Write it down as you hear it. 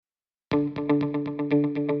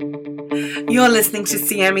You're listening to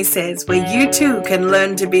Siame Says, where you too can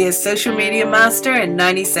learn to be a social media master in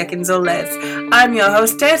 90 seconds or less. I'm your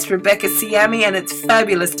hostess, Rebecca Siame, and it's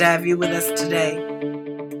fabulous to have you with us today.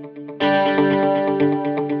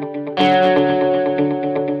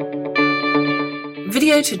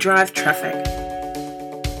 Video to drive traffic.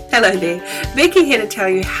 Hello there, Becky here to tell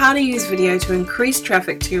you how to use video to increase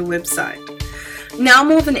traffic to your website. Now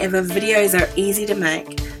more than ever, videos are easy to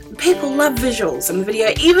make. People love visuals and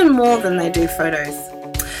video even more than they do photos.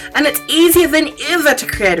 And it's easier than ever to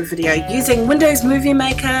create a video using Windows Movie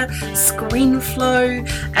Maker, ScreenFlow,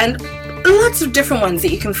 and lots of different ones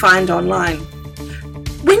that you can find online.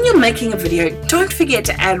 When you're making a video, don't forget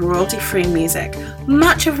to add royalty-free music,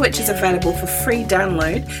 much of which is available for free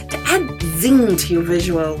download, to add zing to your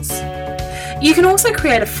visuals. You can also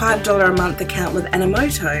create a $5 a month account with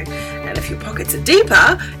Animoto, and if your pockets are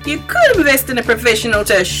deeper, you could invest in a professional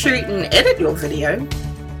to shoot and edit your video.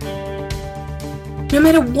 No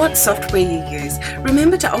matter what software you use,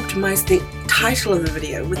 remember to optimize the title of the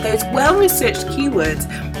video with those well-researched keywords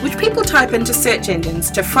which people type into search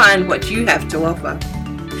engines to find what you have to offer.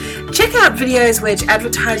 Check out videos which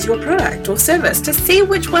advertise your product or service to see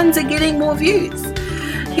which ones are getting more views.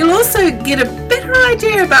 You'll also get a better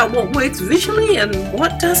idea about what works visually and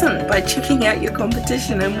what doesn't by checking out your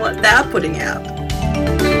competition and what they're putting out.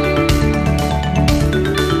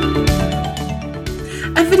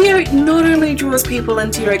 A video not only draws people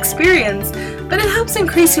into your experience, but it helps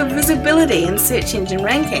increase your visibility in search engine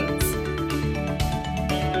rankings.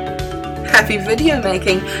 Happy video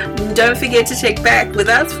making! Don't forget to check back with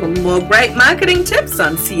us for more great marketing tips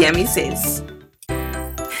on Siame Says.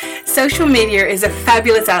 Social media is a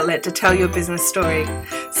fabulous outlet to tell your business story.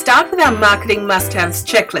 Start with our marketing must-haves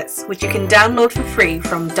checklist, which you can download for free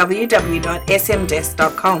from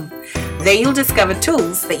www.smdesk.com. There you'll discover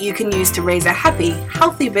tools that you can use to raise a happy,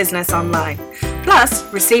 healthy business online. Plus,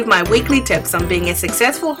 receive my weekly tips on being a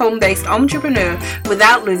successful home-based entrepreneur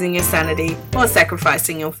without losing your sanity or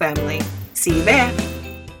sacrificing your family. See you there.